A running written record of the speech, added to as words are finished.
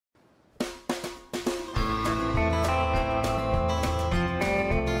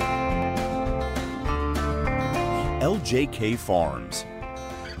LJK Farms,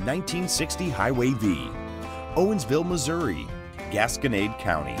 1960 Highway V, Owensville, Missouri, Gasconade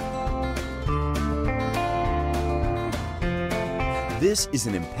County. This is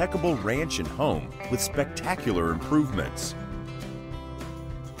an impeccable ranch and home with spectacular improvements.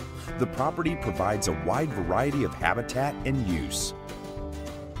 The property provides a wide variety of habitat and use.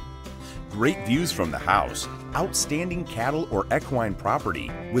 Great views from the house, outstanding cattle or equine property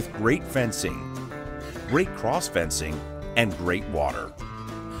with great fencing, great cross fencing, and great water.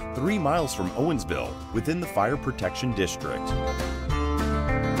 3 miles from Owensville within the Fire Protection District.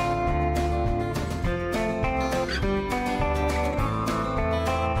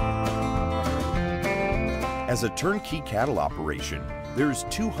 As a turnkey cattle operation, there's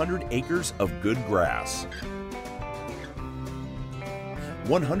 200 acres of good grass.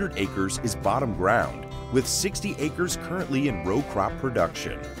 100 acres is bottom ground, with 60 acres currently in row crop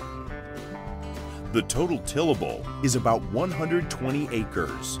production. The total tillable is about 120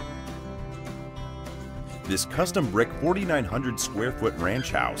 acres. This custom brick 4,900 square foot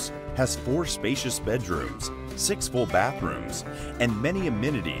ranch house has 4 spacious bedrooms, 6 full bathrooms, and many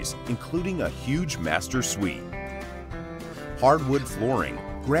amenities, including a huge master suite. Hardwood flooring,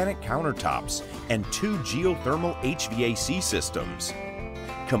 granite countertops, and 2 geothermal HVAC systems.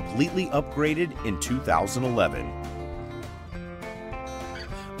 Completely upgraded in 2011.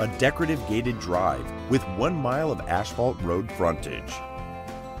 A decorative gated drive with 1 mile of asphalt road frontage.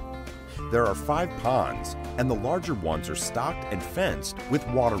 There are 5 ponds, and the larger ones are stocked and fenced with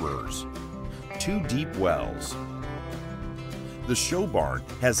waterers. 2 deep wells. The show barn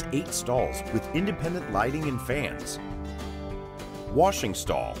has 8 stalls with independent lighting and fans. Washing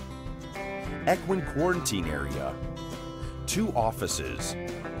stall. Equine quarantine area. 2 offices.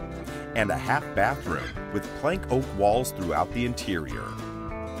 And a half bathroom with plank oak walls throughout the interior.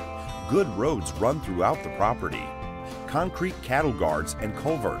 Good roads run throughout the property. Concrete cattle guards and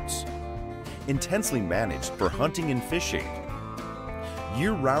culverts. Intensely managed for hunting and fishing.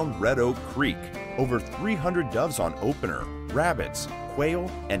 Year-round Red Oak Creek, over 300 doves on opener, rabbits, quail,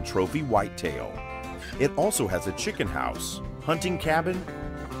 and trophy whitetail. It also has a chicken house, hunting cabin,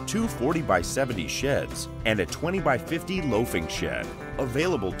 2 40 by 70 sheds, and a 20 by 50 loafing shed.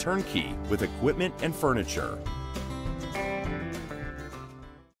 Available turnkey with equipment and furniture.